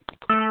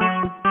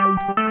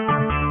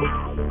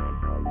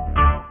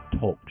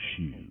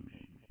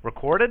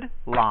recorded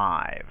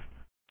live.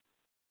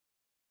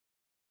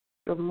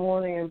 Good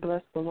morning and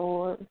bless the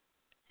Lord.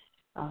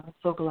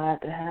 So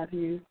glad to have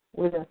you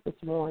with us this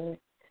morning.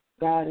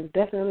 God is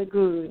definitely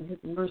good, and His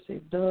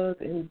mercy does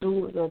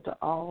endure unto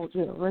all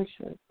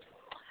generations.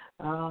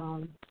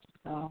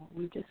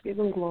 We just give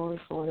Him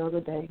glory for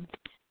another day.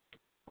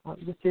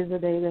 This is the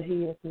day that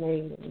He has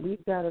made, and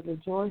we've got to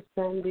rejoice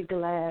and be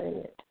glad in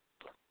it,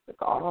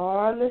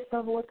 regardless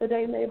of what the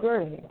day may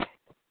bring.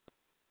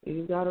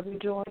 You've got to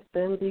rejoice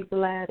and be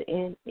glad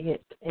in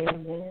it.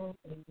 Amen,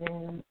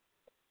 amen,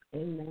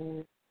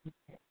 amen.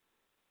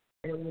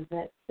 And with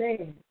that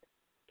said,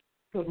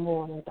 good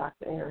morning,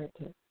 Dr.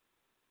 Arrington.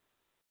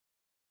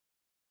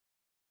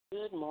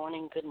 Good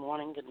morning, good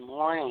morning, good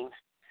morning.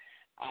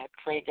 I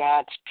pray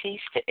God's peace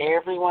to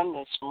everyone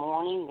this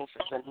morning. This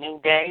is a new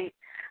day,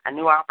 a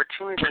new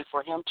opportunity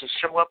for Him to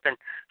show up and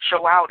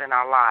show out in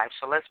our lives.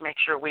 So let's make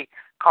sure we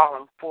call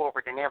Him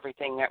forward in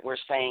everything that we're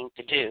saying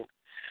to do.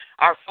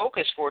 Our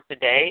focus for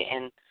today,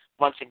 and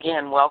once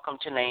again, welcome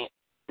to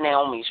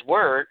Naomi's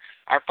Word.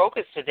 Our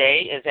focus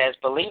today is as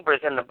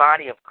believers in the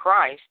body of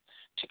Christ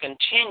to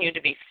continue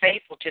to be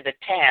faithful to the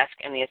task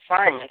and the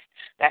assignments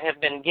that have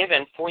been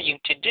given for you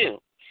to do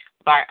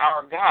by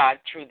our God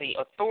through the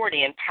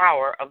authority and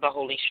power of the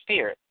Holy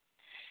Spirit.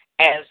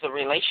 As the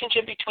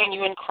relationship between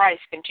you and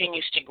Christ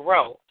continues to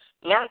grow,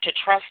 learn to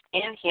trust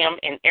in Him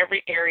in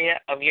every area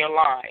of your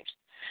lives.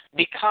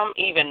 Become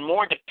even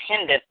more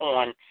dependent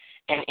on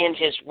and in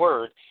His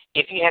Word.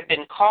 If you have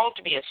been called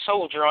to be a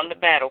soldier on the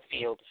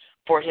battlefield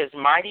for His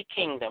mighty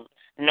kingdom,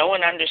 know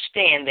and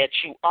understand that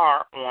you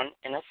are on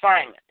an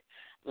assignment.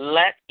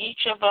 Let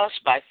each of us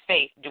by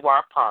faith do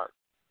our part.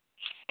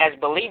 As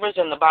believers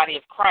in the body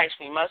of Christ,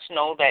 we must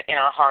know that in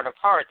our heart of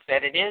hearts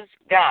that it is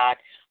God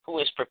who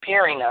is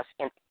preparing us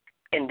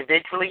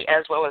individually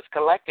as well as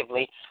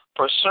collectively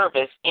for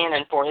service in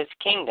and for His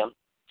kingdom.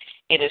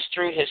 It is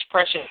through His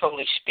precious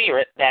Holy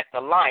Spirit that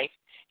the life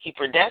He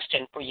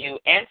predestined for you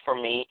and for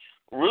me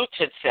roots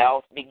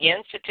itself,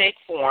 begins to take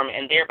form,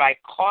 and thereby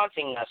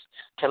causing us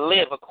to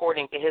live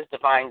according to His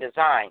divine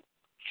design.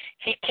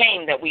 He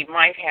came that we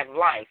might have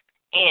life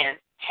and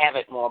have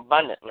it more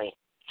abundantly.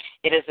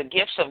 It is the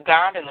gifts of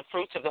God and the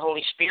fruits of the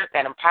Holy Spirit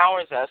that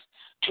empowers us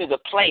to the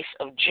place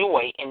of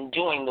joy in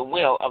doing the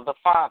will of the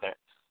Father.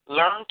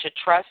 Learn to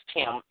trust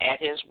Him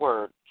at His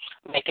word.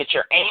 Make it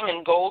your aim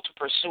and goal to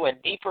pursue a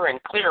deeper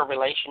and clearer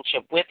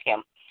relationship with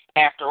Him.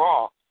 After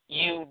all,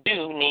 you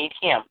do need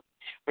Him.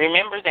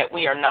 Remember that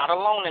we are not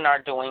alone in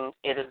our doings.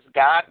 It is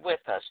God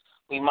with us.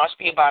 We must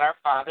be about our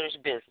Father's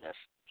business.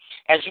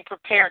 As you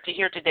prepare to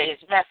hear today's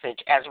message,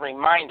 as a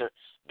reminder,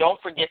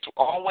 don't forget to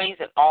always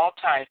at all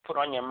times put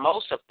on your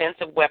most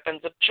offensive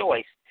weapons of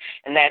choice,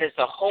 and that is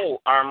the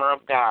whole armor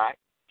of God.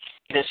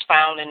 It is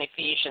found in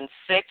Ephesians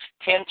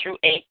 6:10 through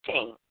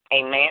 18.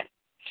 Amen.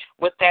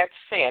 With that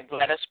said,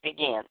 let us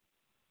begin.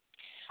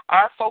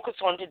 Our focus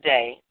on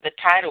today, the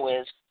title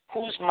is,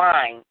 Whose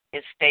Mind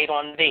is Stayed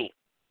on Thee?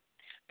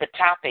 The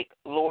topic,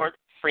 Lord,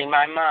 Free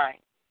My Mind.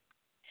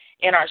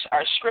 In our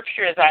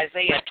scripture is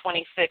Isaiah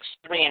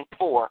 26:3 and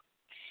 4.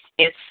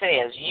 It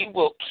says, You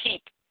will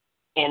keep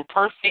in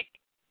perfect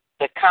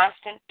the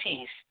constant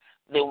peace,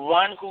 the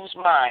one whose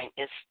mind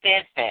is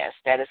steadfast,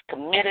 that is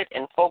committed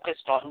and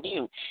focused on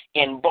you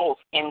in both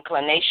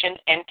inclination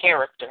and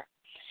character,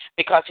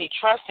 because he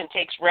trusts and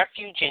takes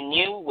refuge in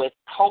you with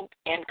hope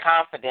and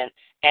confident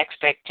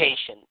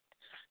expectation.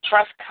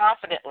 Trust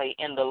confidently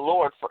in the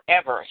Lord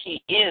forever.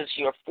 He is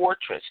your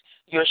fortress,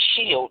 your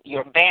shield,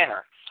 your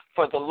banner,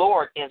 for the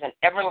Lord is an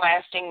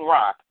everlasting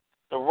rock,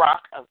 the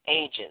rock of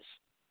ages.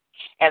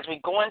 As we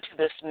go into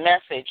this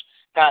message,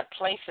 God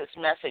placed this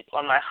message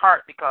on my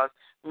heart because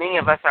many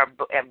of us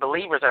as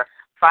believers are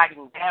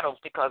fighting battles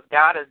because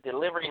God is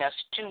delivering us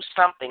to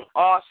something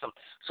awesome.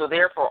 So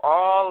therefore,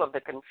 all of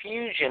the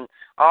confusion,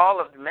 all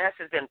of the mess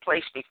is in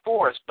place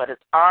before us, but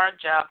it's our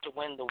job to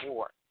win the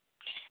war.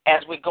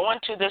 As we go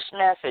into this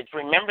message,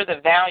 remember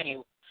to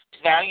value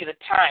the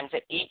times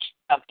at each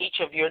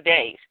of your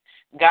days.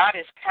 God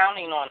is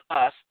counting on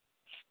us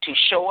to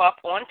show up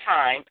on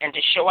time and to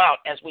show out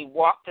as we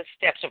walk the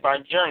steps of our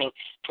journey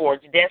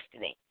towards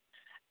destiny.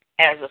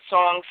 As the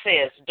song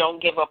says,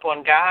 don't give up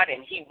on God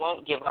and He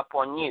won't give up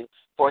on you,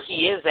 for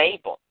He is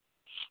able.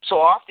 So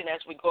often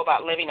as we go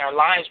about living our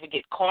lives, we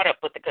get caught up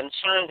with the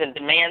concerns and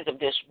demands of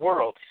this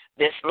world,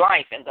 this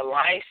life, and the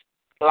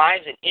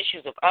lives and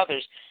issues of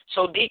others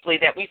so deeply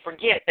that we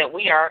forget that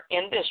we are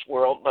in this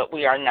world, but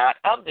we are not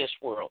of this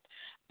world.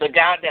 The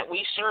God that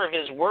we serve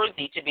is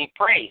worthy to be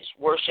praised,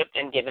 worshipped,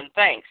 and given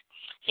thanks.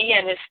 He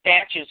and His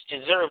statutes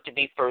deserve to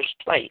be first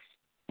place.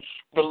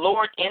 The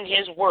Lord in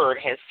His word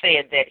has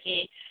said that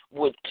He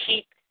would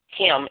keep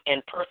him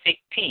in perfect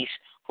peace,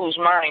 whose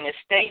mind is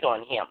stayed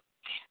on Him.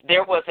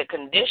 There was a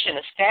condition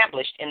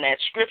established in that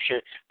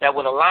scripture that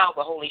would allow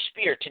the Holy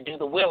Spirit to do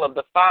the will of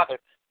the Father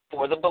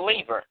for the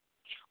believer.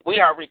 We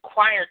are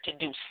required to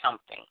do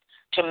something,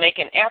 to make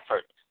an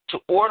effort, in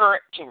order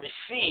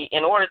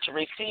to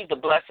receive the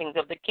blessings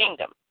of the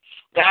kingdom.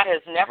 God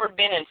has never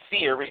been in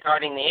fear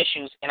regarding the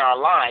issues in our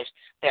lives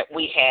that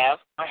we have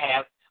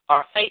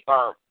or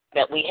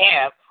that we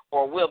have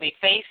or will be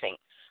facing.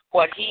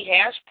 What he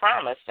has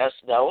promised us,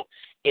 though,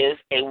 is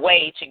a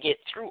way to get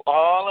through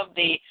all of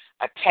the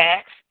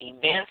attacks,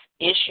 events,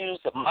 issues,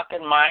 the muck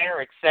and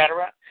mire,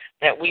 etc.,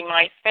 that we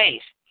might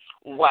face.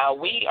 While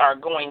we are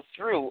going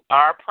through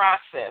our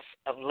process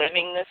of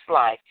living this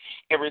life,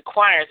 it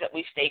requires that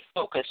we stay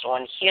focused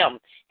on him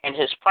and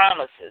his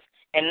promises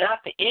and not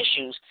the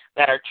issues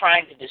that are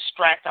trying to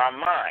distract our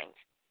minds.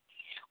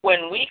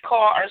 When we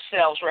call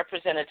ourselves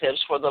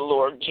representatives for the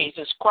Lord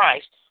Jesus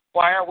Christ,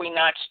 why are we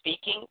not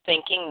speaking,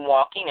 thinking,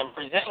 walking, and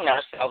presenting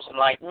ourselves in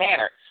like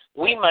manner?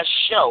 We must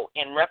show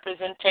in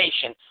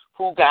representation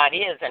who God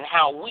is and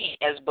how we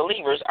as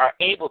believers are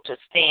able to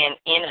stand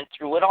in and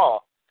through it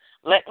all.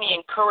 Let me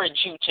encourage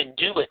you to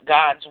do it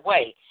God's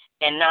way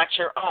and not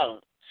your own.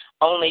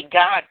 Only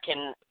God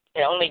can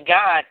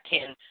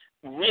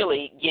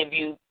really give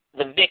you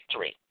the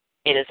victory.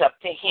 It is up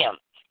to him.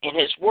 In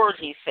his word,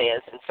 he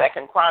says in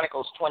 2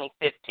 Chronicles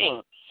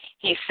 20:15,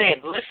 he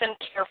said, "Listen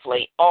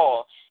carefully,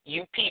 all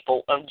you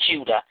people of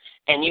Judah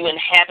and you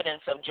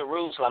inhabitants of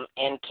Jerusalem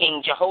and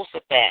King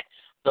Jehoshaphat.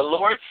 The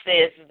Lord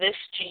says this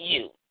to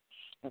you,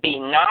 be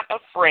not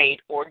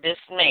afraid or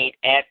dismayed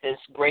at this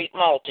great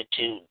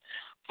multitude,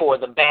 for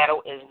the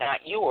battle is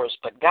not yours,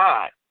 but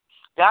God.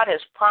 God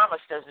has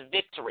promised us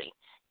victory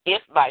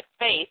if by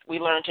faith we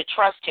learn to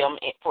trust him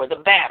for the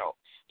battle.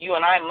 You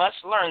and I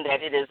must learn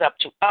that it is up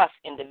to us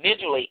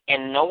individually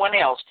and no one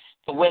else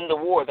to win the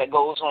war that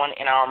goes on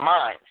in our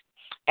minds.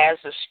 As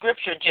the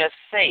scripture just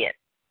said,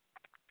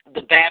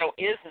 the battle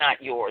is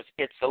not yours,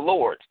 it's the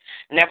Lord's.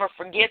 Never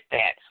forget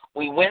that.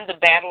 We win the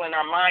battle in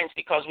our minds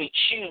because we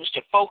choose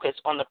to focus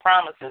on the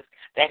promises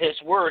that his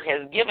word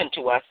has given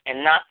to us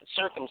and not the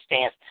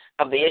circumstance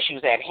of the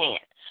issues at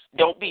hand.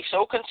 Don't be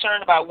so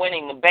concerned about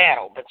winning the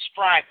battle, but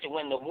strive to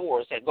win the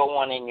wars that go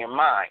on in your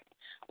mind.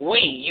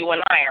 You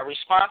and I, are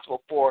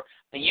responsible for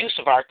the use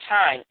of our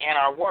time and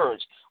our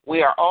words.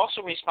 We are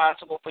also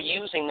responsible for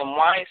using them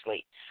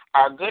wisely.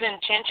 Our good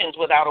intentions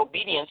without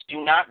obedience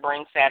do not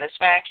bring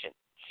satisfaction.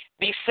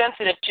 Be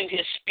sensitive to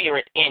his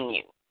spirit in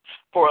you,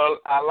 for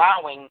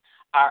allowing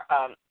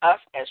us,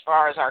 as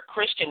far as our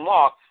Christian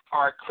walk,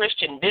 our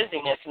Christian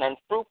busyness and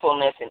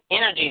unfruitfulness and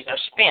energies are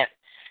spent.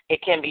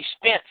 It can be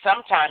spent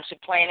sometimes to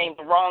planning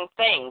the wrong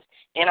things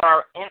in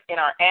our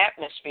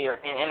atmosphere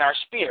and in our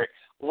spirit.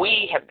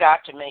 We have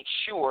got to make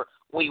sure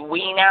we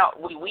weed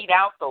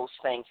out those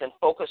things and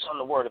focus on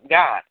the Word of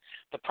God.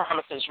 The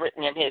promises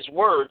written in his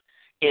Word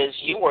is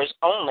yours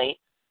only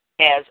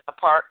as a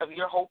part of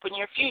your hope in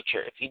your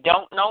future. If you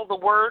don't know the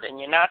Word and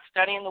you're not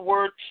studying the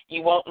Word,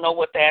 you won't know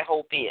what that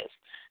hope is.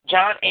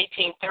 John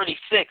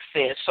 18:36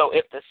 says, "So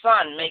if the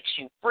Son makes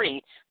you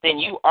free, then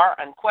you are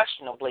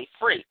unquestionably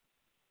free."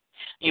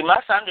 You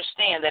must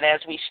understand that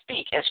as we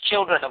speak as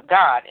children of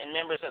God and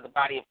members of the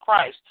body of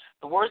Christ,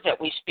 the words that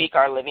we speak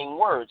are living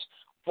words.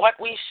 What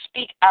we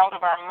speak out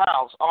of our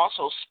mouths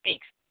also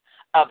speaks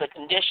of the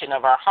condition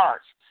of our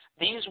hearts.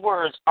 These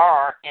words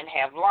are and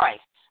have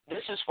life.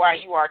 This is why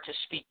you are to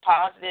speak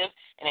positive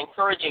and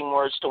encouraging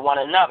words to one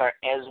another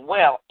as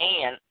well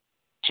and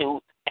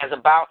as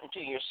about and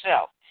to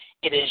yourself.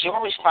 It is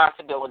your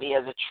responsibility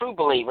as a true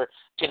believer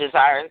to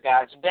desire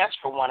God's best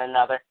for one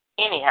another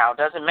anyhow.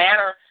 Doesn't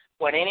matter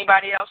what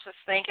anybody else is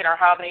thinking or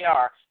how they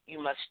are, you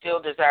must still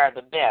desire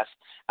the best.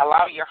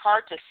 Allow your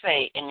heart to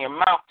say and your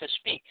mouth to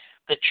speak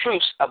the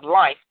truths of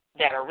life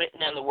that are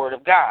written in the Word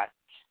of God.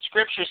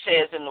 Scripture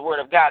says in the Word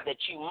of God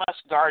that you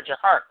must guard your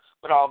heart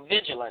with all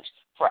vigilance,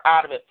 for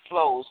out of it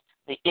flows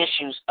the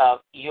issues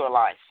of your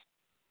life.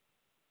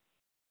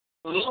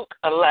 Luke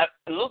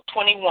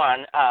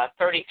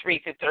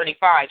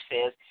 21:33-35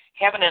 says,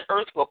 "Heaven and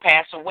earth will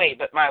pass away,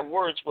 but my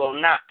words will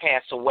not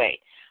pass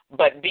away.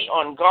 But be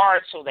on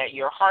guard so that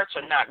your hearts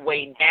are not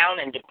weighed down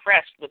and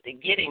depressed with the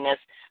giddiness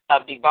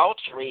of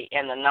debauchery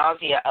and the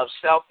nausea of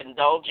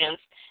self-indulgence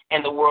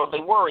and the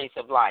worldly worries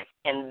of life.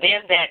 And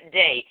then that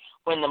day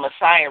when the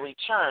Messiah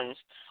returns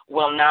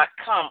will not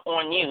come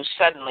on you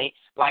suddenly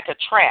like a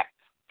trap,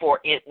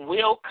 for it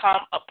will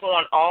come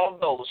upon all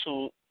those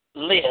who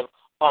live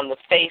on the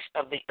face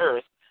of the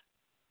earth,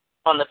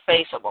 on the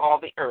face of all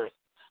the earth."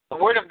 The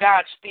Word of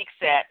God speaks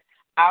that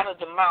out of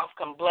the mouth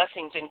come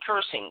blessings and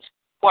cursings.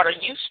 What are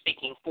you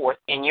speaking forth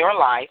in your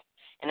life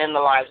and in the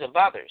lives of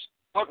others?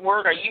 What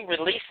word are you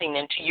releasing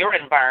into your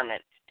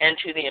environment and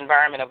to the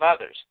environment of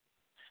others?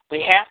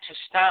 We have to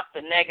stop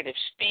the negative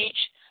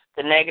speech,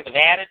 the negative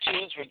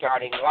attitudes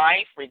regarding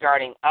life,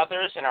 regarding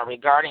others, and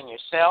regarding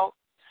yourself,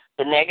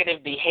 the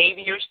negative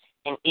behaviors,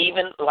 and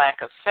even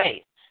lack of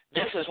faith.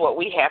 This is what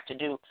we have to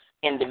do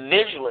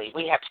individually.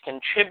 We have to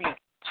contribute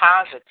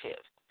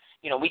positive.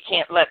 We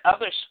can't let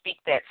others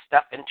speak that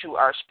stuff into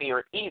our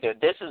spirit either.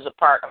 This is a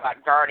part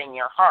about guarding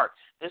your heart.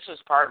 This is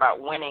a part about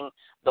winning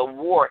the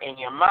war in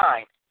your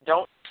mind.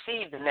 Don't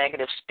receive the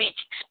negative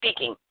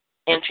speaking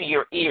into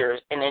your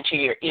ears and into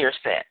your ear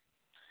set.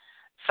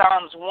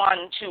 Psalms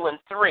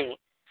 1:2-3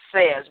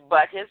 says,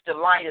 "But his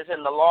delight is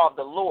in the law of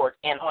the Lord,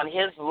 and on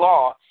his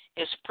law,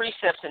 his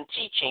precepts and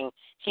teaching,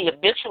 he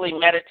habitually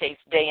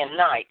meditates day and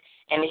night.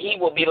 and he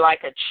will be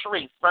like a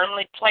tree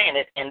firmly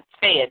planted and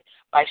fed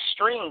by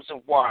streams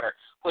of water,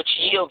 which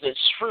yields its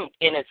fruit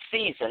in its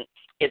season.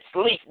 Its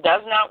leaf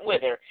does not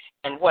wither,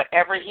 and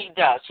whatever he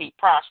does, he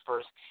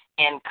prospers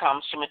and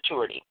comes to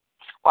maturity.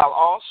 While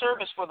all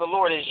service for the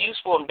Lord is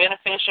useful and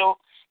beneficial,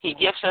 he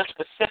gives us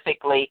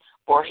specifically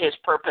for his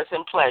purpose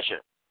and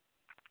pleasure.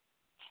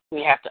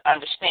 We have to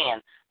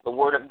understand the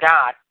Word of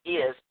God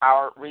is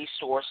our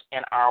resource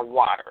and our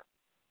water.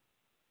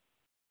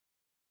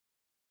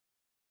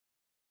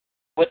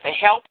 With the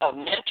help of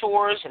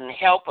mentors and the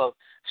help of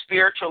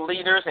spiritual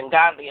leaders and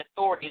godly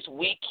authorities,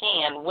 we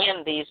can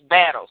win these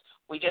battles.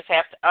 We just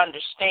have to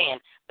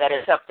understand that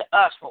it's up to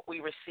us what we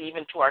receive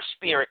into our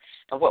spirit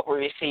and what we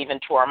receive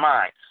into our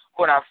mind.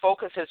 When our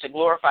focus is to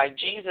glorify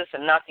Jesus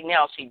and nothing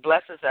else, he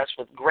blesses us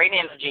with great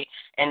energy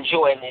and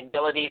joy and the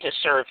ability to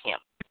serve him.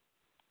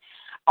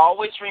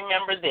 Always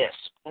remember this: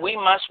 we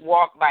must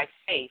walk by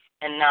faith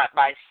and not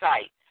by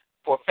sight,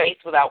 for faith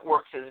without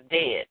works is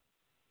dead.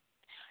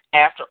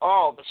 After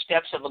all, the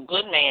steps of a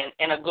good man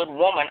and a good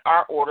woman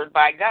are ordered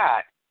by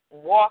God.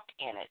 Walk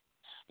in it.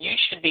 You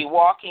should be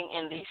walking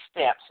in these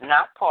steps,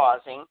 not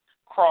pausing,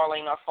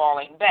 crawling, or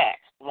falling back.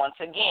 Once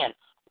again,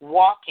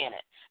 walk in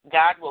it.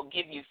 God will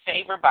give you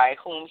favor by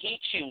whom he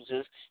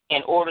chooses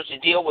in order to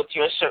deal with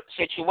your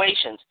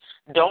situations.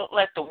 Don't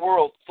let the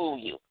world fool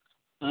you.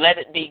 Let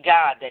it be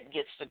God that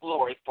gets the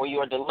glory for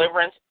your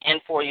deliverance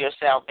and for your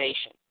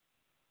salvation.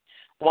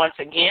 Once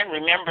again,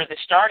 remember the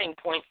starting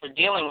point for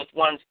dealing with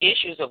one's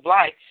issues of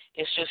life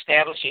is to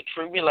establish a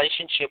true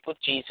relationship with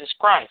Jesus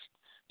Christ.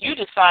 You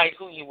decide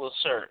who you will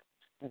serve,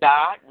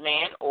 God,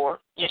 man, or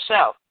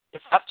yourself.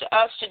 It's up to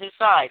us to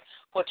decide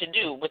what to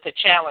do with the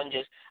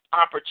challenges,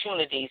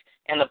 opportunities,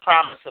 and the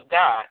promise of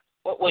God.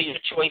 What will your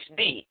choice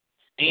be?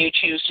 Do you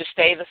choose to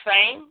stay the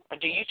same, or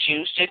do you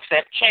choose to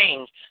accept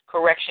change,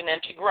 correction,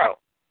 and to grow?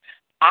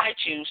 I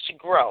choose to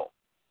grow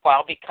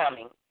while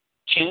becoming.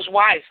 Choose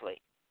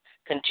wisely.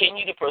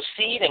 Continue to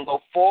proceed and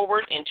go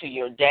forward into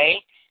your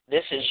day.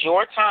 This is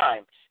your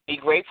time. Be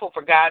grateful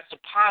for God's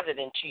deposit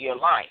into your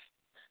life.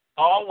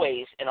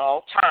 Always, in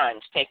all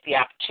times, take the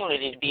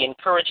opportunity to be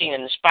encouraging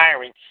and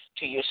inspiring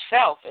to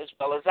yourself as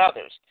well as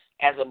others.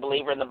 As a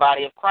believer in the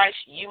body of Christ,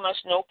 you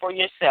must know for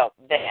yourself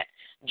that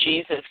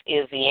Jesus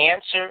is the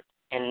answer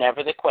and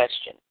never the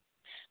question.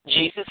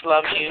 Jesus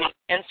loves you,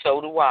 and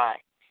so do I.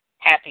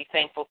 Happy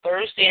Thankful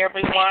Thursday,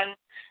 everyone.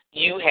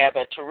 You have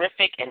a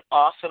terrific and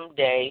awesome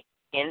day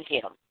in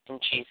him. In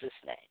Jesus'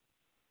 name.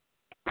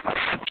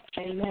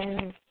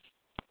 Amen.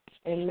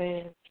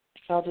 Amen.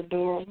 Elder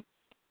Durham.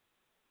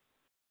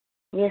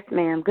 Yes,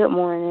 ma'am. Good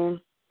morning.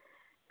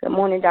 Good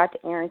morning, Dr.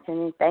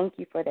 Arrington, and thank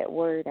you for that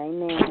word.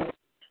 Amen.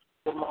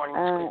 Good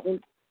morning.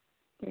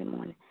 Good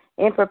morning.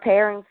 In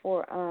preparing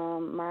for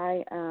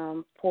my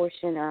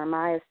portion or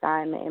my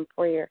assignment in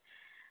prayer,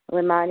 I'm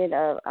reminded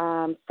of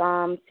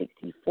Psalm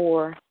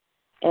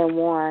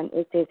 64:1.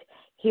 It says,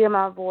 "Hear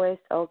my voice,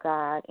 O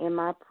God, in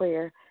my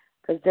prayer.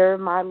 Preserve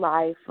my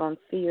life from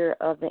fear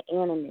of the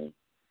enemy."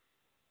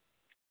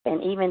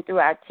 And even through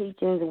our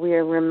teachings, we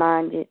are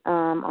reminded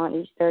on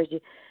each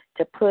Thursday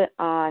to put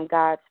on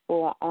God's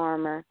full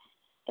armor,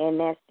 and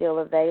that's still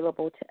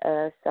available to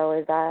us. So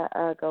as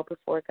I go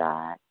before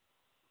God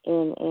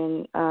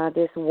in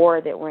this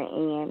war that we're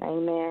in,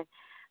 amen.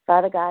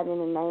 Father God, in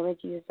the name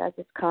of Jesus, I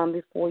just come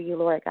before you,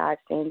 Lord God,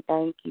 saying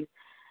thank you.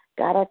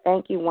 God, I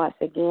thank you once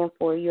again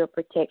for your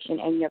protection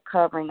and your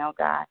covering, oh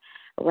God,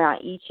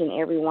 around each and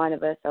every one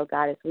of us, oh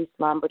God, as we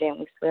slumbered and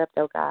we slept,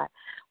 oh God.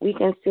 We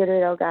consider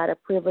it, oh God, a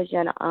privilege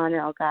and an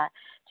honor, oh God,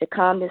 to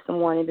come this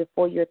morning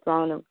before your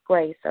throne of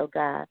grace, oh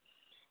God.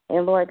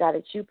 And Lord God,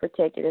 that you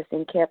protected us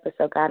and kept us,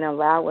 oh God, and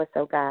allow us,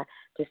 oh God,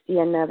 to see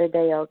another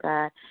day, oh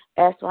God.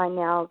 Ask right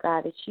now, oh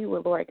God, that you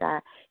will, Lord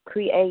God,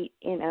 create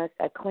in us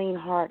a clean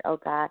heart, oh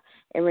God,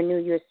 and renew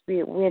your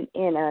spirit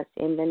within us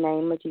in the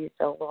name of Jesus,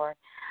 oh Lord.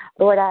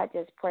 Lord, I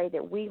just pray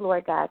that we,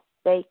 Lord God,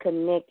 stay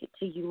connected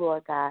to you,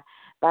 Lord God,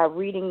 by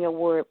reading your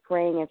word,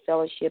 praying and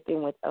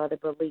fellowshipping with other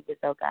believers,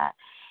 oh God.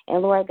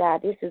 And Lord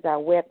God, this is our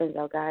weapons,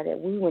 oh God, that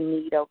we will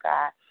need, oh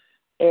God,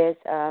 as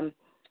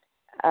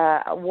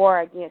a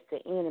war against the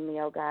enemy,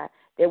 oh God,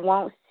 that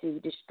wants to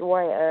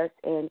destroy us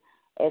and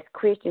as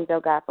Christians, oh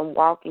God, from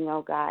walking,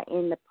 oh God,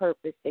 in the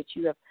purpose that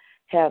you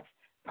have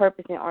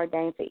purpose and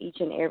ordained for each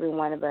and every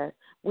one of us.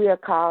 We are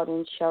called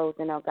and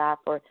chosen, oh God,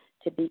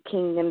 to be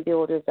kingdom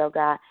builders, oh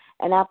God.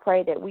 And I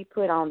pray that we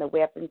put on the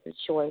weapons of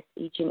choice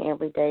each and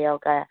every day, oh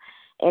God,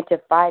 and to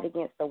fight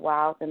against the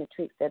wiles and the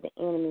tricks of the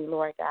enemy,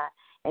 Lord God,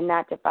 and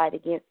not to fight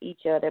against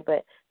each other,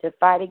 but to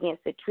fight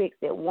against the tricks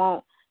that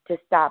want to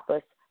stop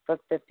us from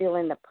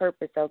fulfilling the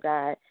purpose, oh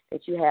God,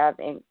 that you have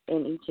in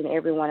each and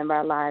every one of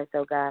our lives,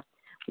 oh God.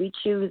 We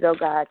choose, oh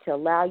God, to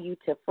allow you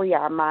to free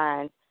our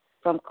minds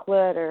from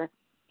clutter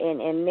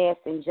and mess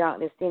and junk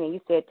that's in it. You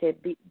said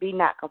to be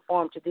not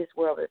conformed to this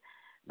world,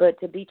 but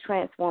to be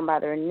transformed by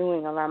the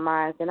renewing of our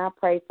minds. And I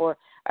pray for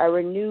a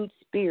renewed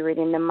spirit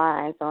in the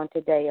minds on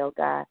today, oh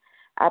God.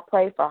 I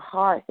pray for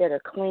hearts that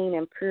are clean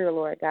and pure,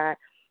 Lord God,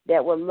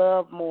 that will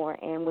love more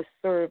and will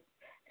serve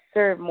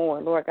serve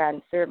more, Lord God,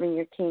 and serve in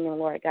your kingdom,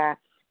 Lord God.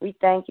 We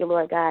thank you,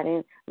 Lord God.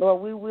 And,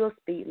 Lord, we will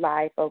speak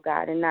life, oh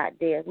God, and not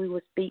death. We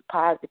will speak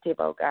positive,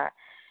 oh God,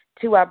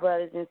 to our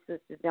brothers and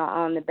sisters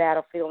on the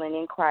battlefield and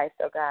in Christ,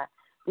 oh God.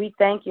 We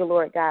thank you,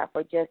 Lord God,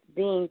 for just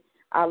being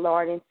our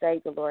Lord and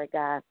Savior, Lord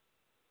God.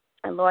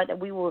 And, Lord, that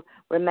we will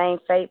remain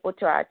faithful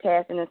to our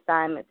tasks and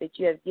assignments that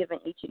you have given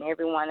each and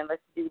every one of us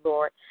to do,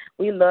 Lord.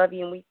 We love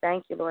you and we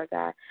thank you, Lord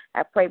God.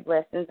 I pray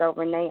blessings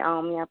over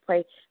Naomi. I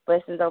pray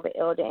blessings over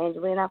Elder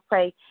Angela. And I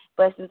pray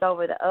blessings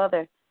over the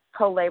other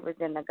co-laborers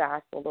in the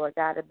gospel, Lord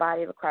God, the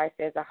body of Christ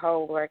as a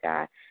whole, Lord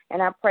God.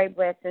 And I pray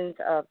blessings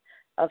of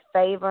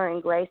favor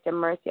and grace and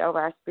mercy over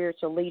our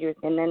spiritual leaders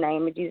in the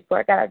name of Jesus.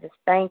 Lord God, I just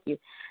thank you.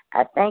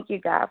 I thank you,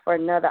 God, for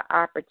another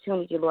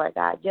opportunity, Lord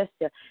God, just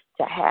to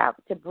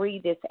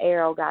breathe this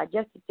air, oh God,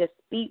 just to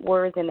speak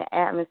words in the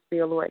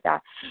atmosphere, Lord God.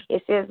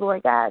 It says,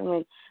 Lord God,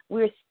 when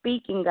we're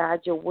speaking,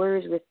 God, your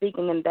words, we're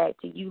speaking them back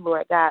to you,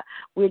 Lord God.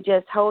 We're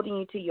just holding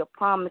you to your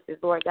promises,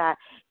 Lord God.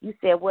 You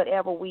said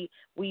whatever we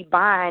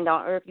bind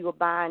on earth, you will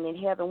bind in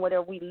heaven.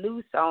 Whatever we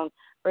loose on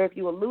earth,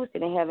 you will loose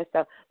it in heaven.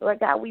 So,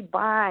 Lord God, we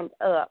bind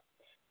up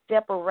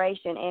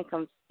separation and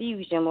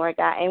confusion, Lord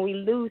God, and we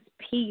lose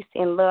peace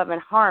and love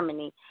and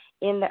harmony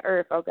in the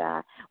earth, oh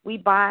God. We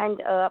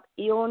bind up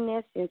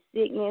illness and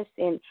sickness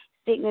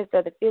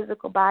of the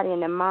physical body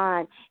and the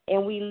mind,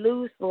 and we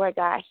lose, Lord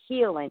God,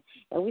 healing.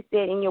 And we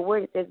said in your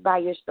word, it says, by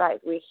your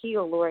stripes we're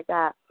healed, Lord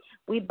God.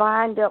 We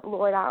bind up,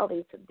 Lord, all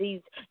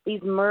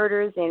these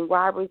murders and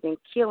robberies and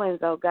killings,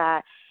 oh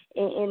God,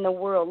 in the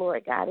world,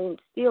 Lord God. And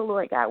still,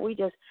 Lord God,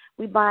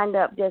 we bind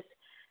up just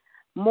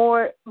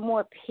more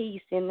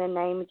peace in the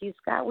name of Jesus,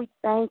 God. We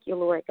thank you,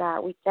 Lord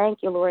God. We thank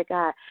you, Lord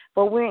God,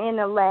 for we're in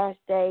the last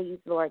days,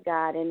 Lord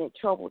God, and in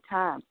troubled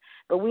times.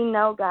 But we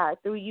know, God,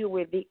 through you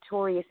we're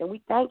victorious, and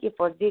we thank you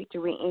for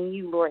victory in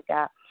you, Lord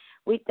God.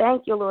 We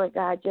thank you, Lord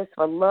God, just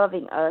for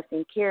loving us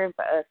and caring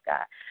for us,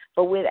 God.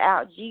 For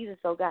without Jesus,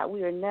 oh God,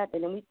 we are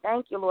nothing. And we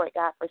thank you, Lord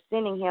God, for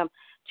sending him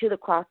to the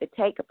cross to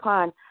take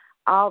upon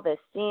all the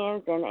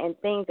sins and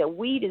things that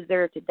we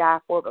deserve to die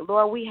for. But,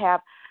 Lord, we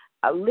have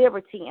a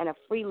liberty and a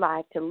free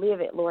life to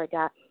live it, Lord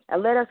God.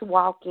 And let us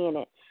walk in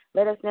it.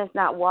 Let us just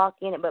not walk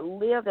in it, but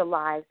live the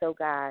lives, oh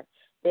God,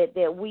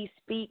 that we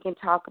speak and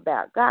talk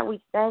about. God,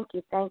 we thank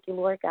you,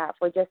 Lord God,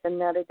 for just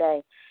another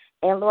day.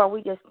 And, Lord,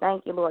 we just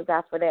thank you, Lord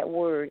God, for that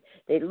word.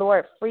 That,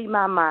 Lord, free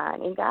my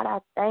mind. And, God, I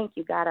thank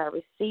you, God, I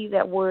receive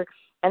that word.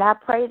 And I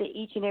pray that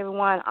each and every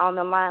one on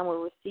the line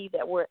will receive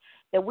that word,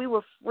 that we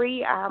will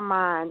free our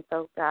minds,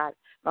 oh God,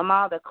 from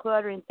all the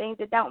clutter and things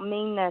that don't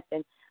mean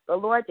nothing.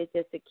 But, Lord, just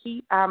to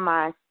keep our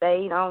minds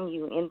stayed on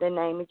you in the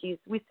name of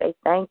Jesus. We say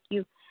thank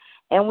you,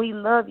 and we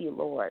love you,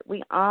 Lord.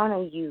 We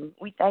honor you.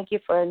 We thank you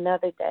for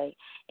another day.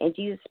 In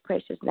Jesus'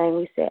 precious name,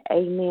 we say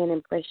amen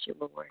and bless you,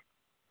 Lord.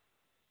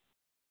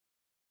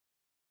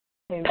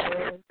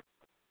 Amen.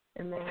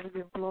 Amen. We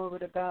give glory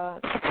to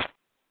God.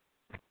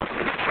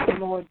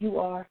 Lord, you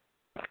are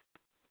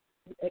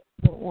an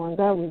excellent one.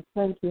 God, we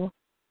thank you.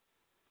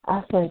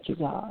 I thank you,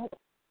 God,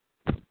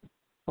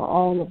 for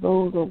all of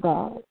those, oh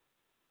God,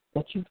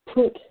 that you've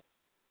put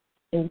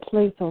in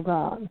place, oh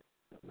God,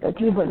 that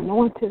you've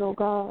anointed, oh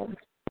God,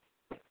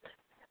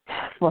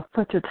 for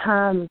such a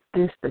time as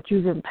this, that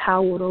you've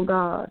empowered, oh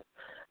God,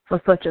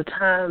 for such a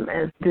time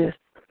as this.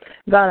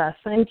 God, I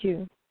thank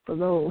you for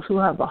those who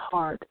have a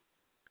heart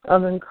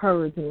of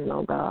encouragement,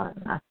 oh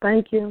God. I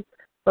thank you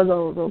for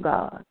those, oh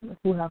God,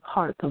 who have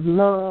hearts of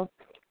love.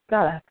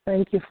 God, I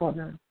thank you for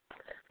them.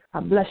 I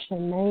bless your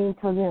name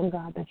for them,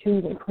 God, that you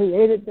even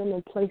created them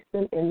and placed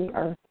them in the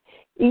earth.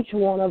 Each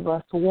one of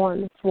us,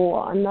 one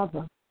for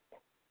another.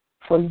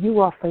 For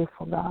you are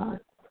faithful, God.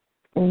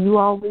 And you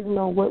always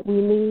know what we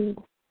need,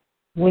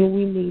 when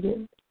we need it.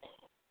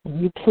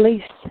 And you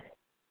place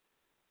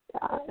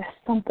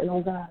something,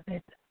 oh God,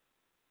 that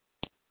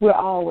we're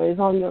always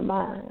on your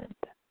mind.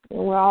 And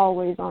we're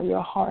always on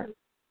your heart.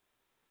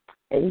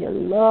 And you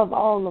love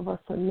all of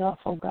us enough,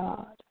 oh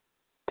God,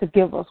 to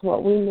give us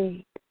what we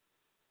need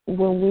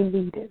when we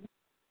need it.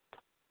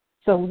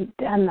 So we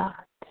dare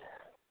not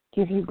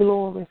give you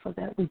glory for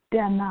that. We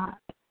dare not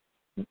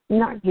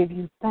give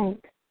you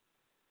thanks.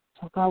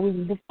 So, God, we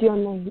lift your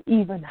name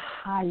even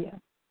higher.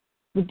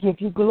 We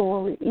give you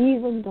glory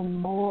even the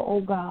more,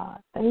 oh God.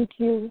 Thank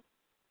you,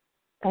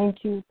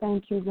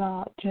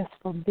 God, just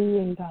for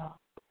being God,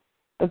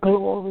 the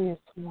glorious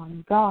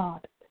one,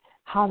 God.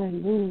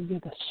 Hallelujah,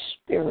 the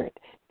Spirit,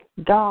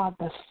 God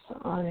the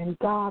Son, and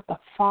God the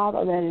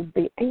Father, that is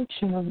the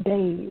Ancient of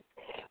Days.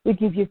 We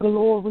give you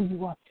glory.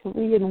 You are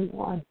 3 in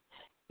 1.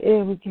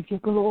 Yeah, we give you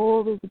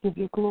glory, we give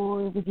you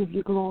glory, we give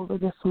you glory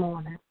this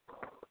morning.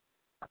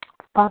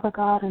 Father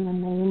God, in the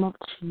name of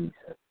Jesus,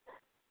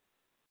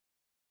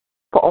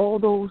 for all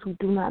those who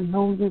do not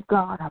know you,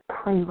 God, I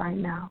pray right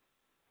now,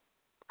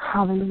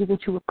 hallelujah,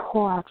 that you would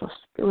pour out your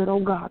Spirit, oh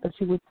God, that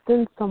you would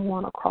send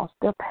someone across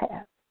their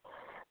path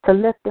to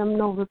let them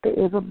know that there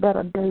is a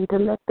better day, to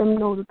let them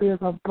know that there is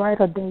a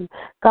brighter day,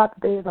 God,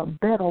 that there is a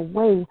better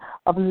way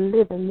of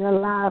living their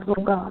lives,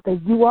 oh God,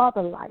 that you are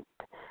the light.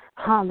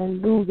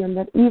 Hallelujah. And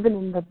that even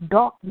in the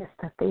darkness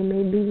that they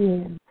may be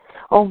in,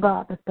 oh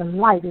God, that the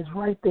light is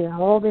right there.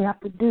 All they have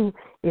to do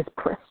is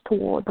press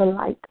toward the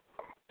light.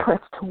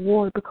 Press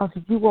toward, because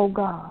you, oh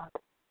God,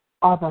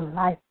 are the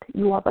light.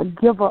 You are the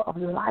giver of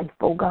life,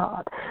 oh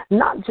God.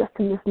 Not just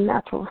in this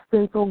natural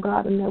sense, oh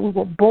God, in that we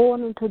were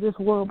born into this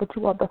world, but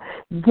you are the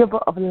giver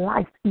of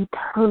life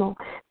eternal.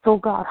 So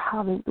God,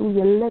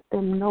 hallelujah, let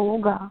them know,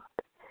 oh God,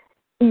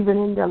 even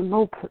in their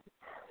low place,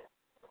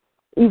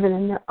 even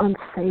in their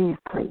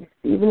unsaved place,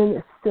 even in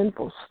their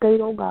sinful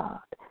state, oh God,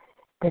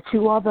 that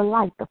you are the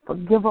light, the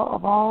forgiver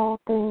of all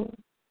things,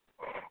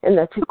 and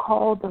that you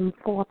call them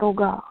forth, oh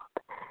God.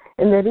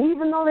 And that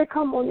even though they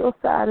come on your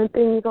side and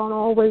things aren't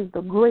always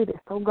the greatest,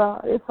 oh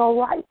God, it's all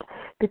right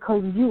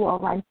because you are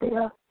right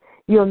there.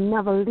 You'll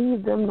never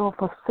leave them nor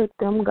forsake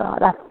them,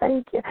 God. I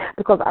thank you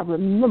because I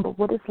remember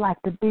what it's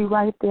like to be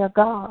right there,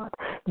 God.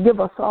 Give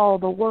us all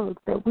the words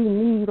that we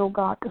need, oh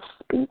God, to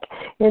speak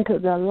into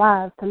their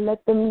lives, to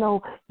let them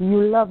know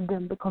you love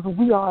them, because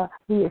we are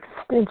the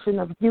extension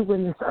of you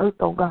in this earth,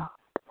 oh God.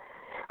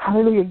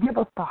 Hallelujah. Give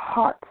us the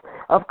hearts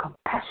of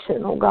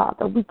compassion, oh God,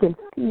 that we can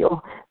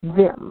feel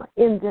them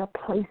in their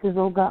places,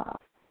 oh God.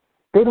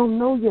 They don't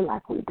know you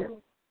like we do.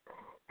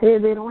 Hey,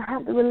 they don't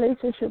have the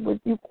relationship with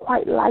you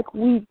quite like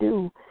we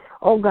do,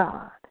 oh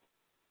God.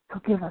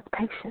 So give us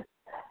patience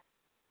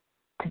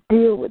to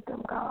deal with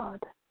them,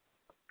 God.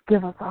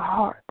 Give us a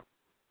heart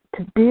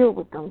to deal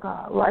with them,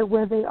 God, right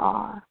where they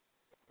are.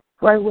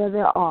 Right where they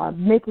are,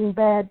 making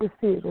bad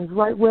decisions,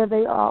 right where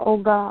they are, oh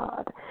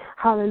God,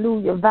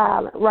 hallelujah,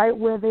 violent, right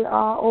where they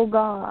are, oh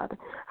God,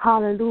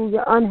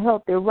 hallelujah,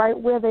 unhealthy, right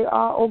where they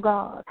are, oh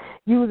God,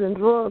 using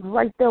drugs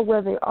right there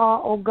where they are,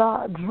 oh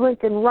God,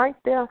 drinking right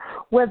there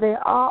where they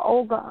are,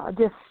 oh God,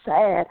 just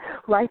sad,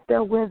 right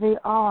there where they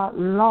are,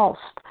 lost,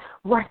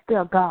 right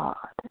there, God,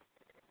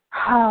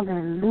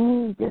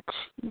 hallelujah,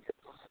 Jesus,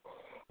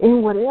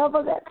 in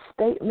whatever that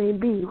state may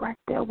be, right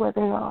there where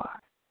they are.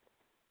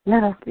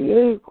 Let us be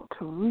able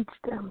to reach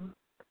them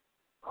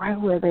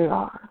right where they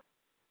are,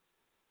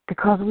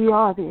 because we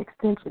are the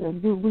extension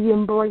of you. We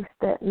embrace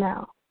that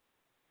now.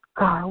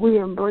 God, we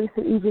embrace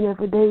it each and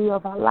every day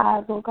of our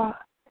lives, oh God,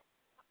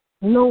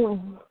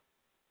 knowing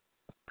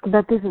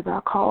that this is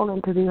our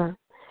calling to the earth,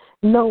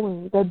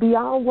 knowing that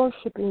beyond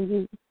worshiping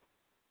you,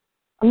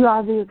 we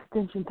are the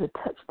extension to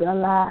touch their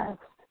lives.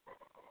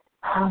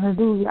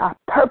 Hallelujah. Our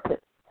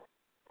purpose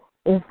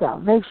in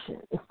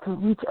salvation is to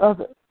reach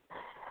others.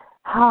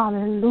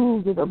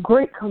 Hallelujah, the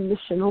Great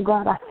Commission, oh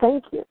God, I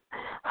thank you.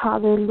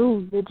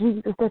 Hallelujah,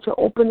 Jesus, that you're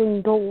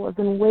opening doors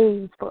and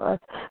ways for us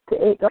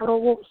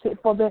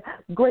for the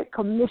Great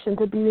Commission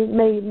to be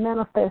made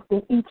manifest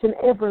in each and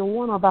every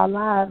one of our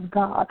lives,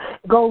 God.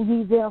 Go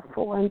ye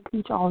therefore and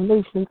teach all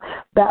nations,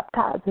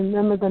 baptizing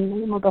them in the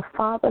name of the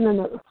Father and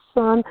of the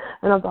Son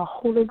and of the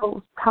Holy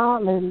Ghost.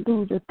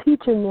 Hallelujah,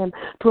 teaching them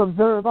to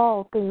observe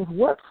all things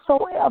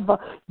whatsoever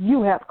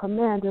you have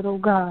commanded, oh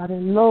God,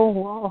 and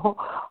lo,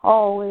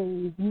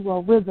 always you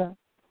are with us.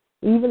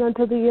 Even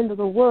unto the end of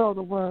the world,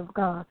 the word of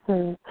God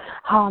says,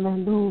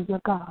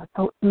 hallelujah, God.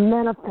 So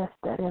manifest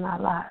that in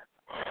our lives.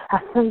 I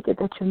thank you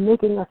that you're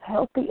making us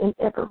healthy in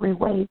every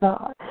way,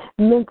 God,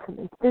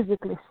 mentally,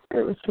 physically,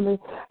 spiritually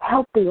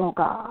healthy, oh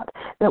God,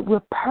 that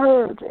we're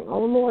purging,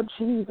 oh Lord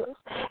Jesus.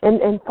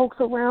 And folks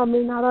around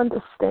may not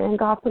understand,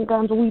 God,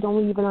 sometimes we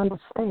don't even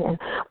understand,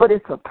 but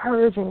it's a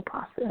purging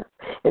process,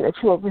 and that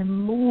you are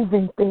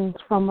removing things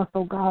from us,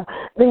 oh God,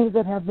 things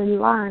that have been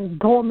lying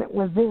dormant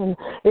within.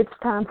 It's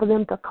time for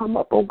them to come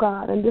up, oh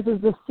God, and this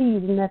is the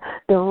season that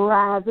they're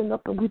rising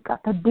up, and we've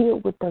got to deal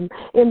with them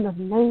in the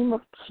name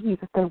of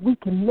Jesus, that we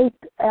can make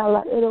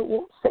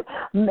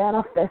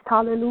manifest,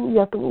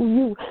 hallelujah, through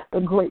you, the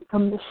Great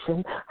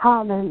Commission.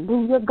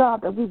 Hallelujah,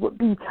 God, that we would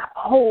be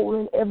whole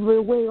in every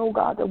way, oh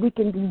God, that we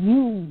can be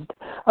used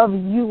of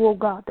you, oh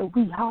God, that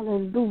we,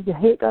 hallelujah,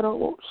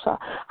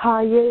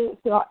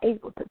 are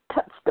able to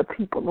touch the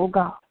people, oh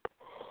God.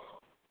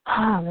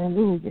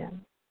 Hallelujah.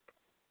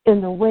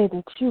 In the way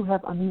that you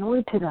have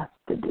anointed us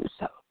to do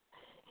so,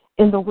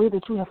 in the way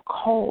that you have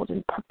called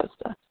and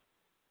purposed us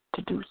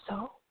to do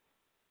so.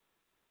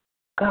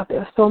 God, there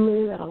are so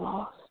many that are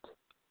lost.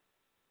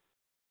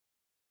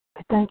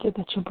 We thank you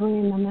that you're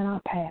bringing them in our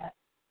path.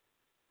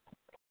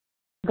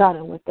 God,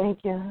 and we thank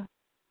you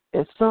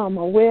that some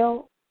are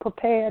well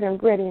prepared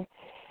and ready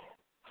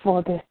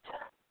for this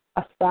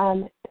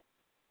assignment.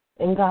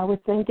 And God, we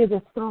thank you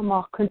that some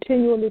are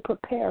continually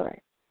preparing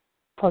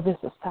for this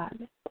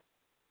assignment.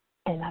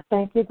 And I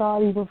thank you,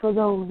 God, even for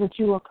those that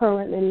you are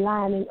currently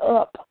lining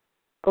up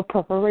for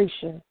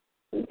preparation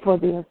for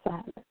the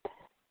assignment.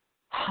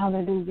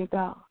 Hallelujah,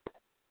 God.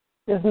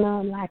 There's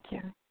none like you.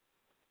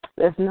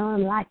 There's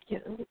none like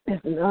you.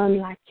 There's none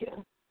like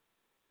you.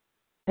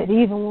 That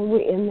even when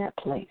we're in that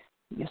place,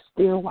 you're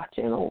still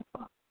watching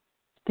over,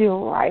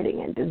 still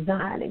writing and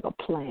designing a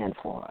plan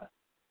for us.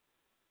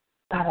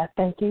 God, I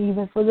thank you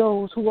even for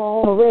those who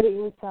are already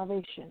in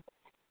salvation,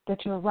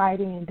 that you're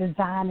writing and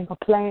designing a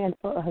plan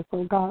for us,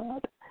 oh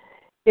God.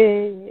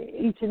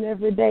 Each and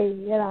every day,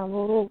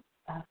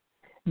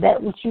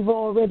 That which you've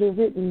already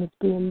written is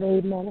being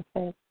made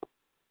manifest.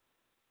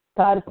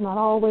 God, it's not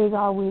always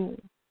our will,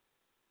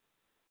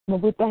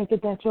 but we thank you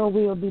that your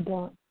will be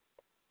done.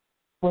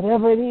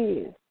 Whatever it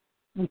is,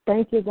 we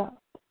thank you, God,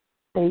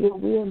 that your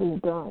will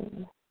is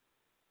done.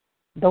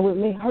 Though it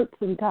may hurt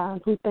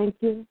sometimes, we thank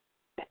you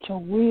that your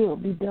will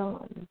be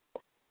done.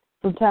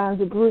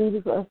 Sometimes it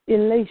brings us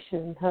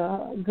elation,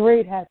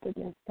 great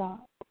happiness, God.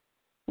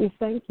 We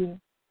thank you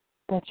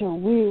that your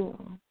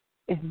will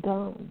is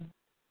done.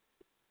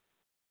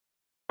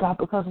 God,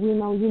 because we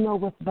know you know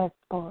what's best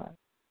for us.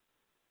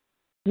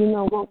 You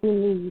know what we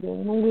need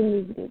and when we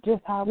need it,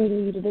 just how we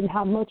need it and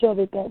how much of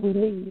it that we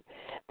need.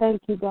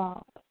 Thank you,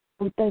 God.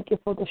 We thank you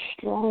for the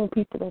strong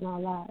people in our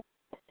lives.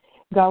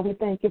 God, we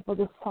thank you for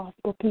the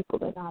softer people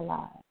in our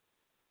lives.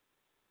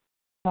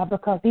 God,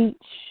 because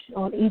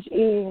on each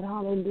end,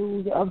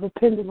 hallelujah, of the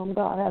pendulum,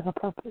 God has a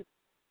purpose.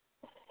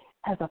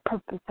 Has a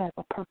purpose, has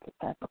a purpose,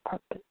 has a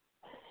purpose.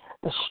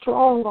 The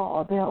strong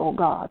are there, oh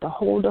God, to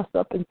hold us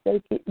up and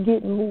say,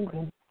 get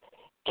moving.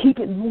 Keep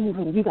it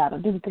moving. You got to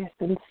do this.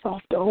 And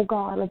softer, oh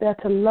God, are there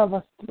to love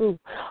us through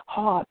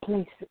hard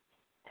places.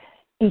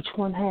 Each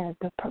one has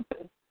a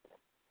purpose.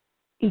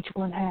 Each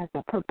one has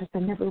a purpose,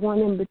 and everyone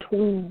in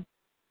between.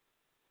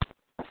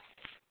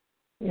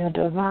 Your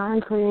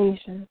divine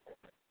creation,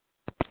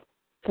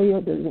 for your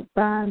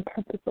divine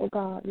purpose, oh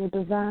God, your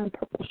divine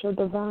purpose, your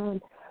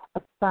divine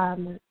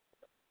assignment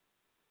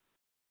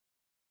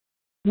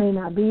may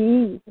not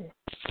be easy,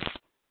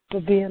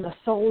 but being a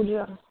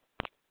soldier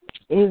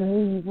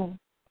isn't easy.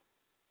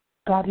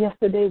 God,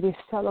 yesterday we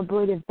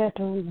celebrated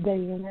Veterans Day,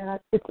 and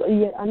it's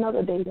yet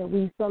another day that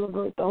we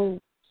celebrate those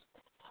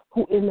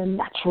who in the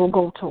natural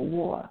go to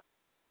war.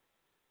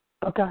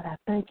 But God, I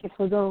thank you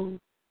for those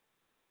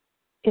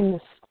in the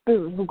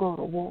spirit who go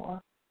to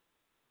war.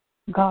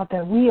 God,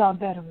 that we are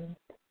veterans.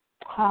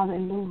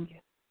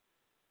 Hallelujah.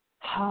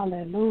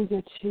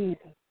 Hallelujah,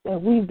 Jesus. That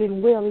we've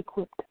been well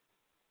equipped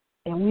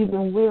and we've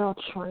been well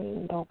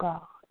trained, oh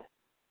God.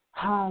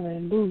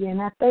 Hallelujah.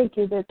 And I thank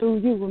you that through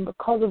you and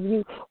because of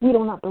you, we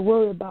don't have to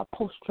worry about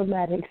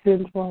post-traumatic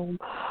syndrome.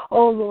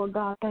 Oh, Lord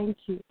God, thank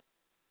you.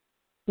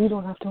 We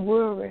don't have to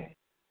worry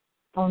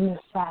on this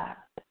side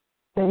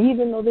that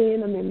even though the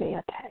enemy may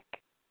attack,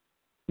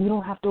 you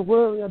don't have to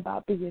worry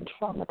about being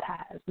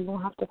traumatized. You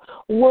don't have to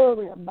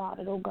worry about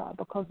it, oh God,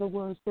 because the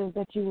word says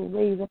that you will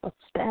raise up a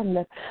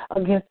standard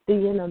against the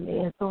enemy.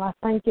 And so I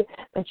thank you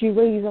that you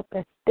raise up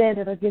that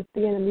standard against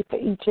the enemy for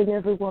each and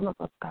every one of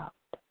us, God.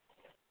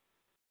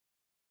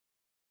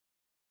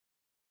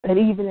 That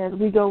even as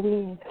we go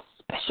in,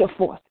 special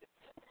forces,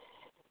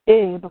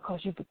 because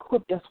you've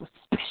equipped us with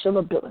special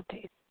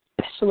abilities,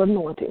 special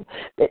anointing,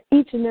 that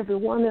each and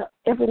everyone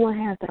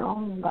has their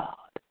own, God.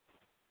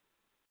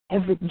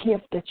 Every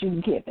gift that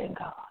you've given,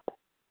 God.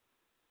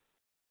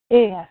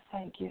 I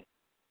thank you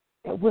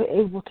that we're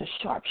able to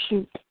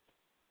sharpshoot.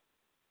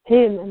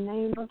 In the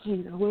name of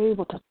Jesus, we're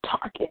able to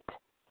target.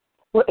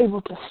 We're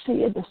able to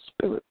see in the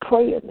Spirit,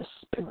 pray in the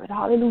Spirit,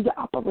 hallelujah,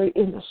 operate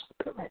in the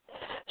Spirit,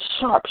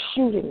 sharp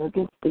shooting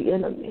against the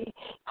enemy,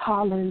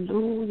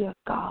 hallelujah,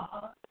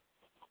 God.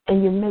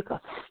 And you make us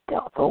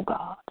stealth, oh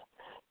God.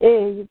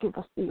 You give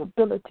us the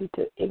ability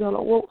to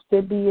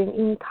be in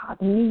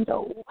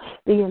incognito.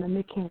 The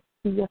enemy can't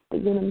see us, the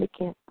enemy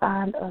can't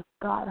find us.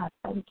 God, I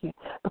thank you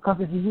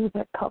because it's you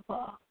that cover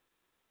us.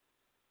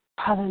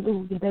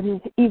 Hallelujah. That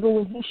is, even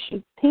when he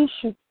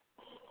shoots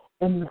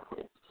and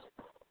misses.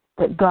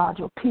 That God,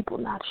 your people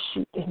not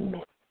shoot and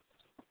miss.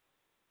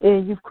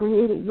 And you've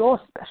created your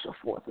special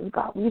forces,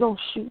 God. We don't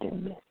shoot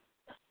and miss.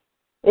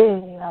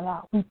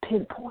 We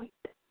pinpoint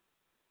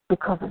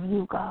because of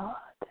you, God.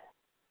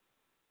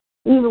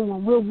 Even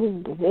when we're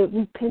wounded,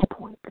 we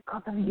pinpoint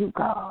because of you,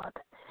 God.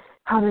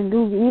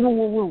 Hallelujah. Even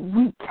when we're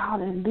weak,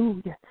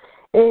 hallelujah.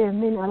 It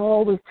may not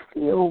always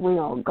feel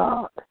well,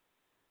 God,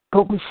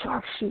 but we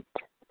sharpshoot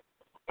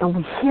and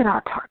we hit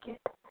our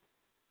target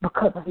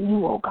because of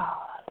you, oh God.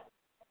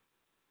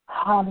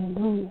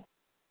 Hallelujah.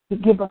 You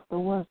give us the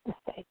words to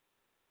say.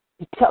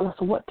 You tell us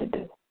what to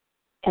do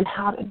and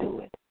how to do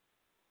it.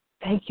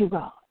 Thank you,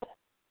 God.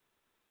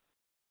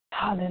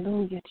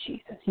 Hallelujah,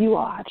 Jesus. You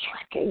are our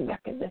tracking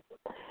mechanism.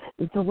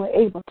 And so we're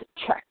able to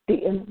track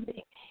the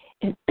enemy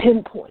and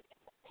pinpoint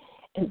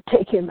it and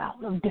take him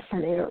out of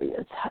different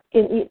areas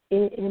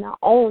in our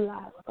own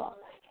lives, God,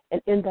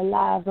 and in the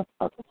lives of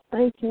others.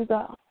 Thank you,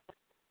 God,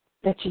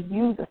 that you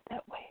use us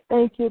that way.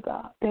 Thank you,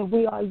 God, that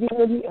we are you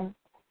in the earth.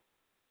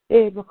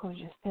 Because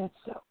you said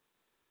so.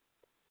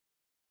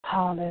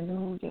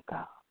 Hallelujah,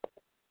 God.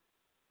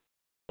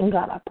 And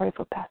God, I pray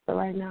for Pastor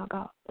right now,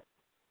 God.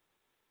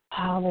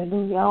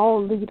 Hallelujah.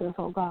 All leaders,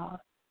 oh God.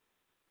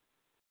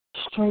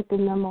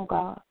 Strengthen them, oh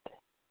God.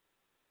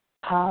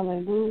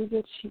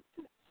 Hallelujah,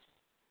 Jesus.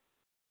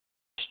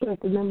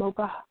 Strengthen them, oh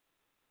God.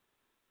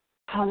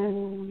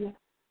 Hallelujah.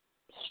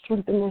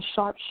 Strengthen their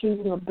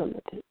sharpshooting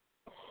ability.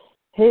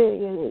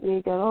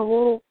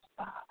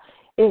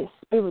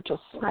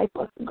 Spiritual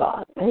snipers,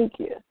 God, thank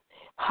you.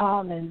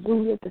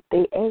 Hallelujah, that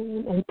they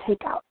aim and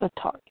take out the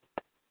target.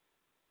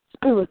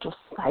 Spiritual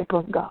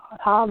snipers, God.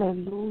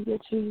 Hallelujah,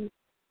 Jesus.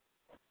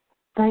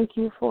 thank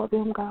you for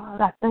them,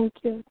 God. I thank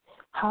you.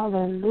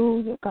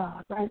 Hallelujah,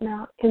 God, right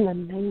now, in the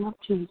name of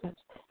Jesus.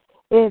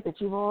 That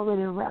you've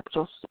already wrapped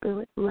your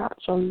spirit,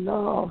 wrapped your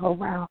love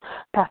around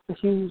Pastor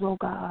Hughes, oh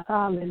God.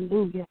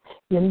 Hallelujah.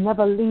 You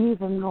never leave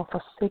him nor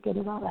forsake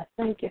him, God. I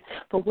thank you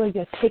for where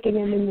you're taking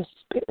him in the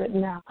spirit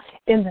now.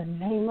 In the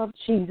name of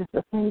Jesus,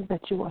 the things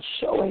that you are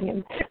showing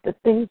him, the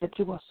things that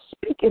you are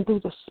speaking through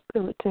the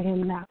spirit to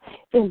him now.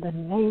 In the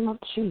name of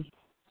Jesus.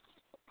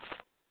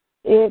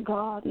 Yeah,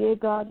 God, yeah,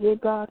 God, yeah,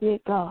 God, yeah,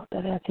 God,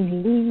 that as he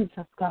leads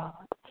us, God.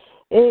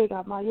 Hey,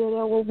 God, my, yeah,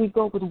 well, we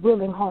go with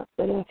willing hearts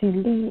that as he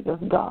leads us,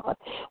 God.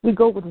 We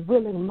go with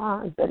willing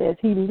minds that as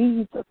he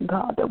leads us,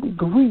 God, that we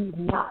grieve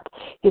not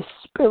his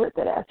spirit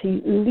that as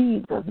he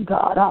leads us,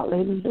 God.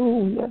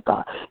 Hallelujah,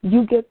 God.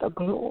 You get the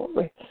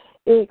glory.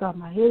 Hey, God,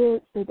 my, yeah,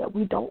 say that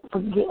we don't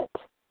forget.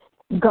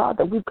 God,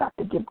 that we've got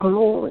to give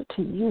glory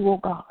to you, oh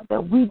God,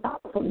 that we not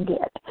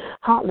forget.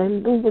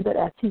 Hallelujah, that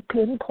as he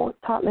pinpoints,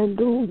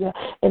 hallelujah,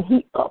 and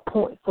he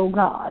appoints, oh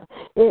God.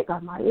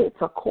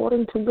 It's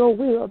according to your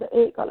will, that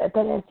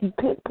as he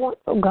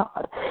pinpoints, oh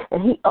God,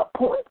 and he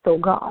appoints, oh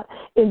God,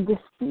 in this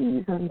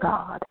season,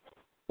 God.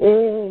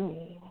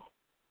 It's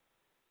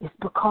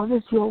because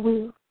it's your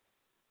will.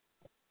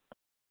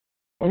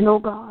 And oh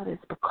God,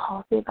 it's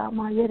because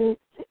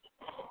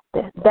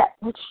that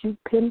which you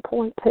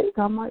pinpoint,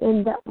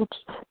 and that which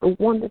the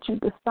one that you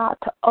decide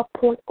to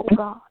appoint, oh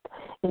God,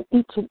 in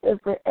each and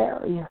every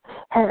area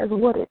has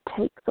what it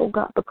takes, oh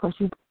God, because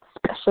you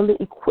specially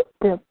equipped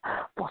them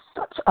for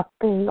such a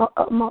thing,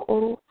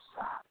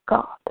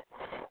 God.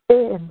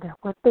 And that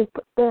what they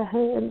put their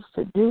hands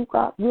to do,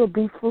 God, will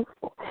be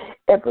fruitful.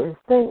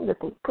 Everything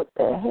that they put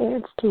their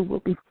hands to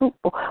will be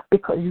fruitful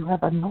because you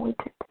have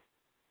anointed.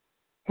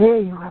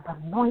 You have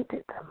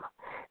anointed them.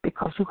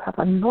 Because you have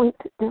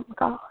anointed them,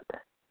 God.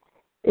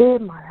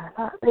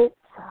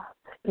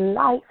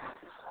 Life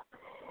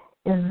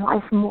and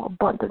life more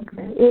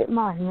abundantly.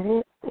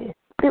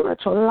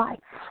 Spiritual life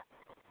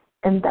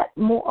and that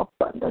more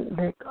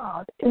abundantly,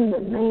 God. In the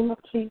name of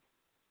Jesus.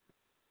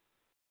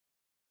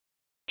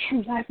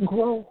 True life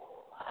grow.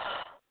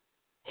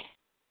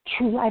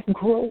 True life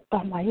grow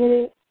by my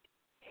head.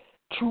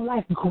 True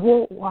life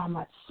grow by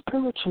my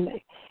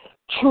spiritually.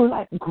 True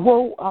life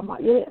grow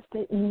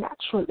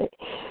naturally.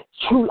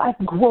 True life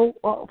grow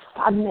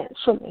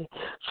financially.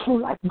 True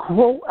life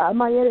grow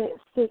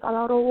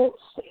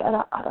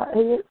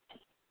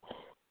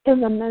in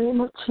the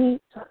name of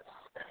Jesus.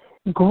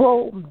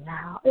 Grow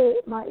now.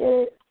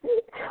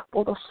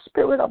 For the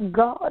Spirit of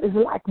God is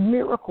like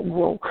miracle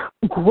grow.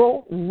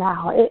 Grow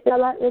now.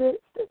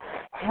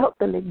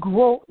 Healthily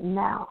grow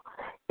now.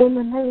 In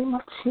the name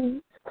of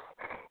Jesus.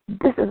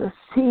 This is a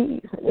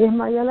season.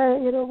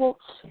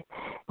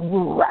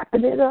 We're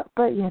wrapping it up.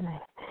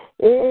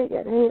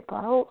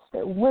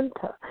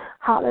 Winter.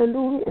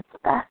 Hallelujah. It's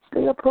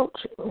fastly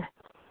approaching.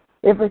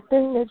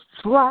 Everything that's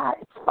dry,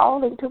 it's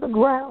falling to the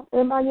ground.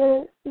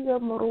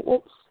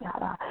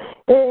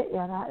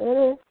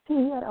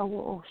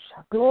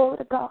 Glory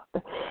to God.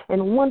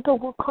 And winter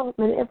will come,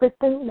 and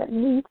everything that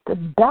needs to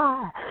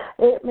die,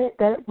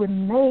 that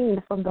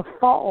remained from the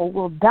fall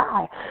will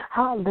die.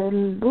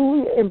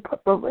 Hallelujah. In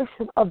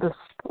preparation of the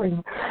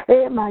spring.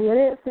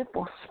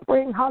 For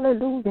spring,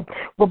 hallelujah,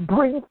 will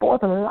bring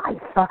forth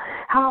life.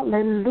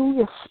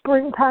 Hallelujah.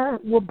 Springtime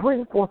will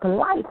bring forth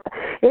life.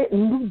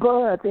 New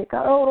buds.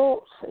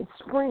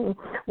 Spring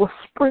will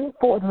spring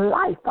forth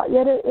life.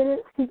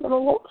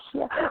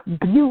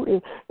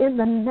 Beauty in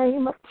the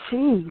name of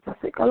Jesus.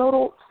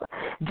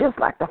 Just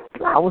like the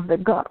flowers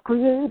that God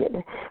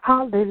created.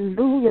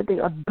 Hallelujah. They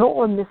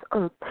adorn this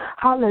earth.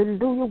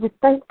 Hallelujah. We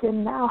thank you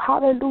now.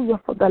 Hallelujah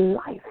for the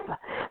life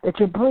that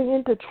you bring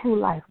into true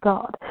life,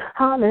 God.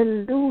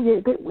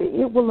 Hallelujah.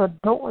 It will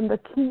adorn the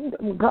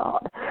kingdom,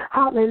 God.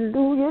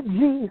 Hallelujah,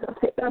 Jesus.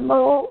 And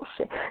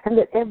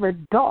that every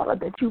daughter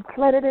that you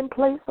planted in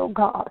place, oh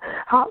God.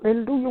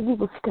 Hallelujah. We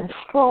will stand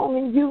strong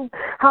in you.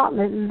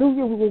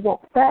 Hallelujah. We will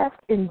walk fast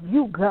in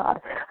you, God.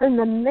 In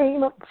the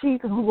name of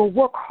Jesus, we will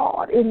work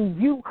hard in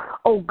you,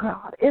 oh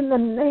God. In the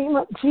name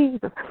of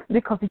Jesus,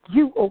 because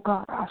you, oh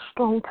God, are our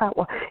strong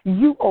tower.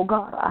 You, oh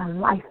God, are our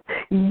life.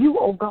 You,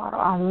 oh God, are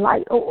our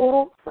light.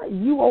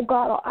 You, oh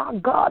God, are our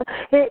God.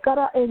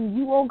 And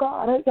you, oh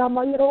God,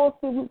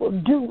 we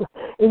will do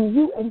in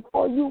you and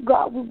for you,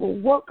 God. We will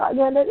work.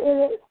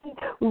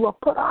 We will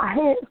put our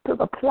hands to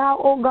the plow,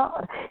 oh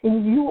God.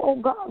 In you, oh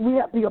God, we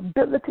have the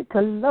ability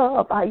to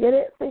love.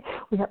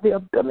 We have the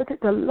ability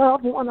to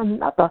love one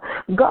another.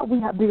 God, we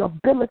have the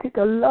ability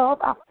to love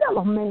our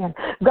fellow man.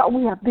 God,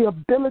 we have the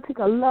ability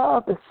to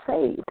love the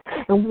saved.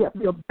 And we have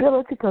the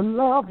ability to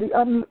love the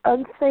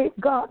unsaved,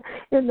 God.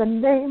 In the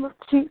name of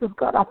Jesus,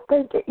 God, I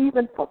thank you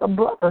even for the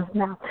brothers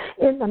now.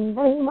 In the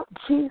name of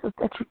Jesus,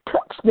 that you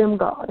touch them,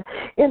 God.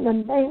 In the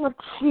name of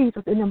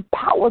Jesus, and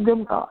empower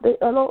them, God,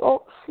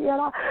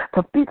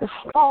 to be the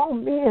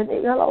strong men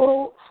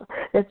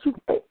that you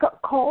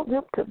called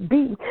them to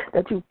be,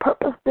 that you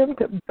purposed them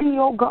to be,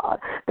 oh God,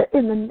 that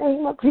in the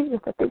name of Jesus,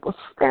 that they will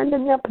stand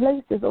in their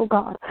places, oh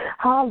God.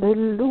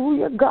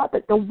 Hallelujah, God,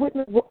 that the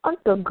women will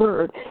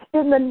undergird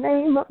in the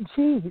name of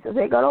Jesus.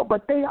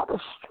 But they are the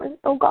strength,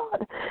 oh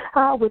God.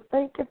 We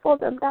thank you for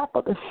them now,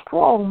 for the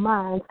strong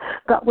minds.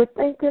 God, we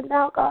thank you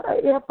now, God,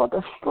 for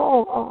the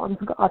strong arms,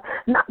 God.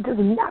 Not just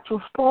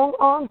natural strong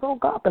arms, oh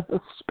God, but the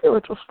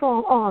spiritual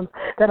strong arms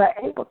that are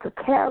able to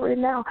carry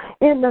now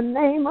in the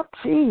name of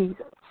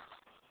Jesus.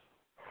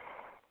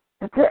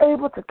 That they're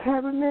able to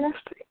carry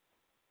ministry.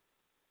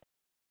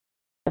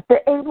 That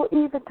they're able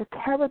even to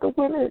carry the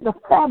women and the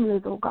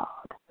families, oh God.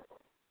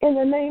 In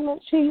the name of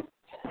Jesus.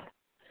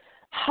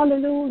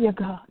 Hallelujah,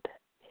 God.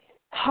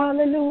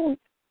 Hallelujah.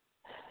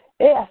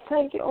 Yeah,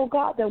 thank you, oh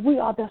God, that we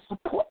are their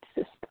support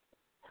system.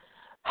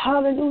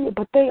 Hallelujah,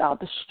 but they are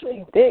the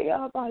strength. We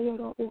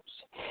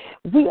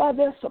are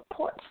their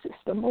support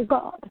system, oh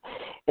God.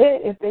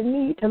 If they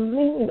need to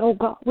lean, oh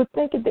God, we're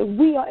thinking that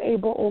we are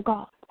able, oh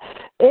God,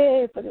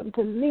 for them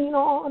to lean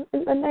on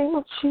in the name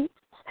of Jesus.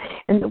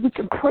 And that we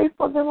can pray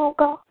for them, oh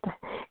God,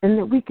 and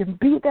that we can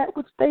be that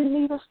which they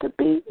need us to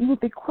be.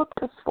 You've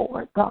equipped us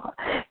for it, God.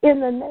 In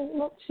the name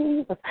of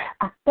Jesus,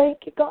 I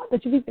thank you, God,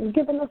 that you've even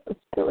given us the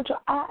spiritual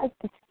eyes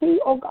to see,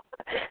 oh God,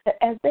 that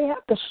as they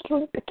have the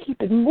strength to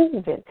keep it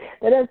moving,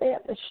 that as they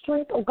have the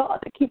strength, oh God,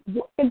 to keep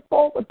working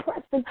forward,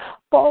 pressing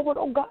forward,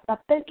 oh God, I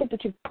thank you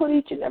that you put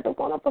each and every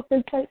one of us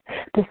in place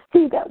to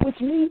see that which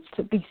needs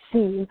to be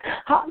seen.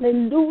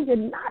 Hallelujah.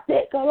 Not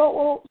that, God,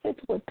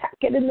 to attack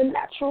it in the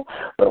natural,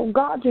 but, oh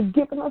God, you've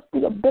given us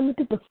the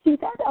ability to see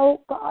that,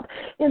 oh God,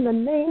 in the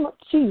name of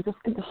Jesus,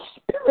 in the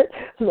spirit,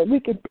 so that we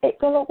can take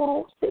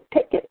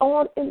it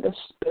on in the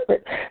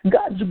spirit.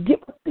 God, you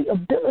give us the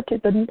ability,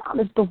 the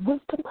knowledge, the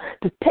wisdom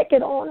to take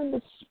it on in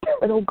the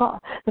spirit, oh God,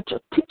 that you're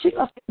teaching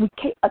us that we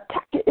can't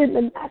attack it in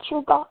the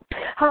natural, God.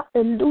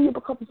 Hallelujah,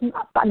 because it's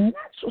not by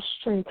natural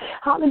strength.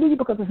 Hallelujah,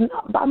 because it's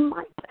not by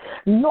might,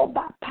 nor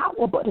by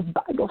power, but it's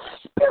by your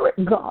spirit,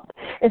 God.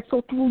 And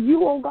so through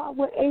you, oh God,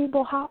 we're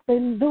able,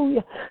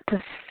 hallelujah,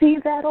 to see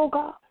that, oh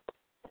God.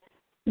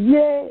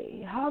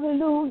 Yay,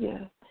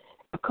 hallelujah.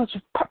 Because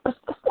you purposed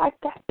us like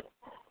that.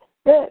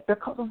 Yeah,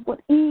 because of what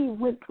Eve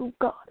went through,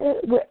 God.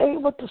 We're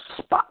able to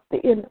spot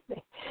the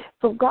enemy.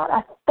 So, God,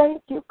 I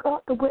thank you,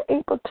 God, that we're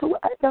able to,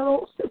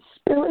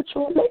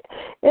 spiritually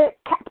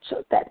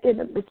capture that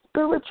enemy.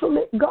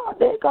 Spiritually, God,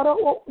 they got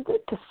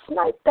to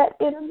snipe that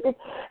enemy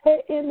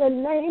in the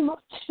name of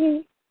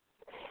Jesus.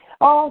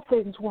 All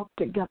things work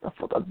together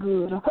for the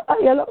good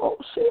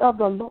of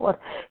the Lord.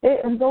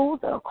 And those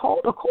that are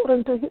called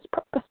according to his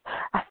purpose.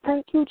 I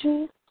thank you,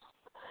 Jesus,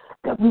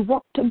 that we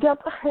work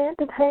together hand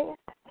in hand.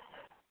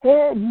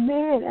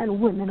 Men and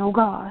women, oh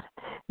God.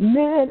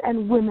 Men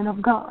and women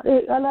of God.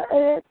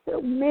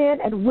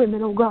 Men and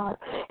women, oh God.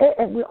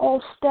 And we're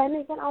all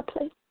standing in our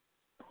place.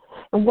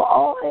 And we're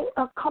all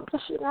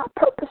accomplishing our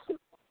purposes.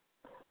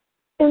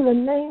 In the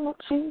name of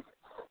Jesus.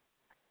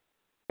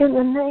 In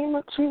the name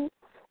of Jesus.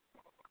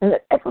 And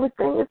that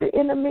everything that the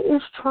enemy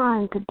is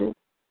trying to do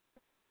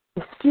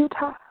is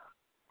futile.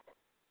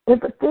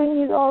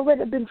 Everything he's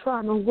already been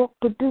trying to work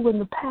to do in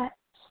the past,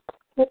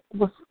 it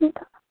was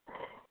futile.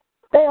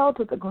 Fell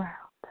to the ground.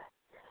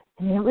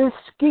 And every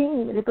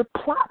scheme and every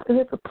plot and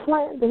every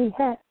plan that he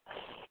had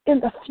in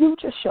the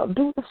future shall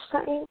do the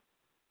same.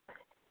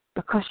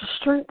 Because you're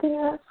strengthening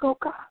us, oh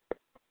God.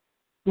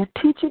 You're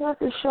teaching us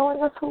and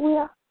showing us who we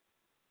are.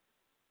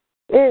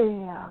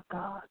 Yeah,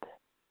 God.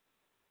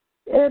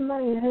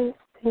 Amen.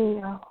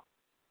 So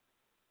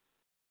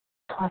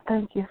I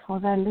thank you for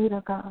that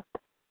leader, God,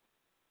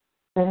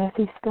 that as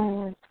he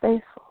stands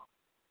faithful,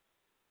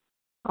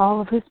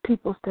 all of his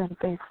people stand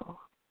faithful,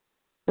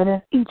 that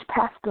as each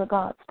pastor,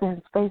 God,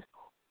 stands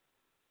faithful,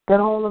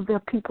 that all of their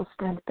people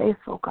stand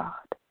faithful, God.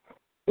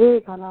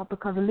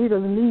 Because the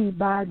leaders lead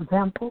by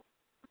example,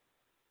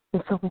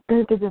 and so we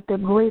thank you that they're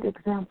great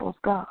examples,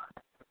 God,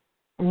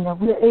 and that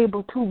we're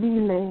able to be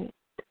led,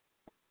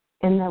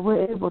 and that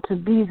we're able to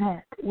be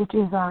that which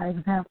is our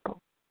example.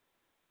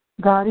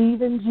 God,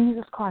 even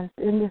Jesus Christ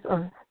in this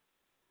earth,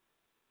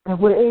 that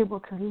we're able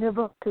to live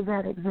up to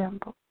that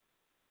example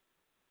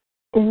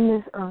in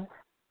this earth,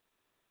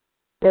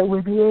 that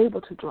we'll be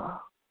able to draw,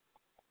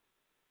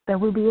 that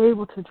we'll be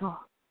able to draw.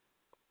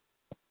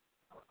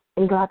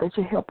 And God, that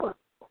you help us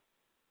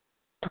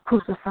to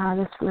crucify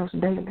this flesh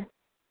daily.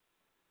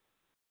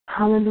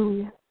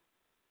 Hallelujah.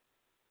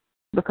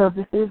 Because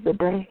this is the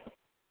day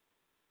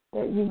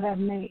that you have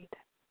made.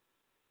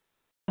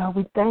 God,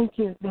 we thank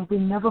you that we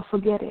never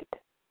forget it,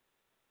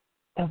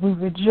 that we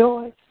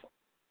rejoice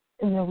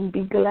and that we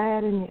be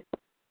glad in it,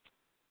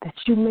 that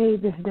you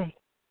made this day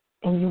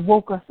and you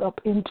woke us up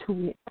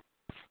into it,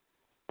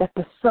 that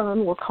the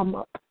sun will come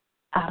up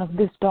out of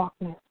this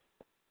darkness.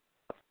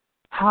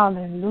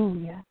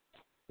 Hallelujah.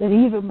 That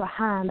even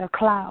behind a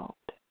cloud,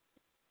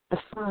 the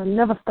sun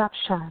never stops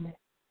shining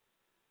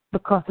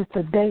because it's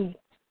a day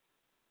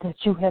that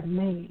you have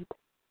made.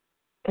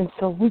 And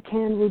so we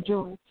can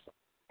rejoice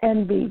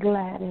and be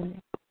glad in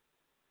it.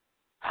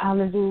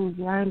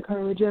 Hallelujah. I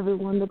encourage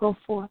everyone to go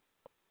forth.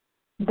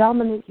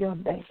 Dominate your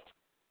day.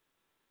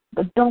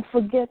 But don't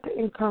forget to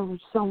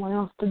encourage someone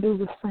else to do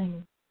the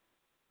same.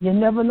 You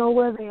never know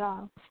where they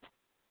are.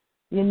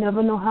 You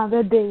never know how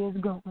their day is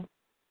going.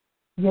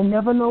 You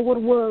never know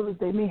what worries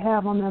they may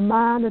have on their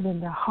mind and in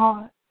their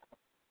heart.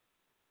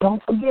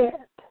 Don't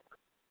forget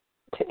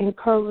to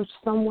encourage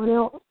someone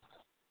else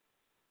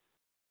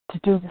to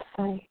do the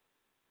same.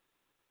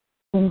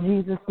 In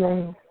Jesus'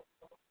 name,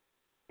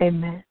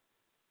 amen.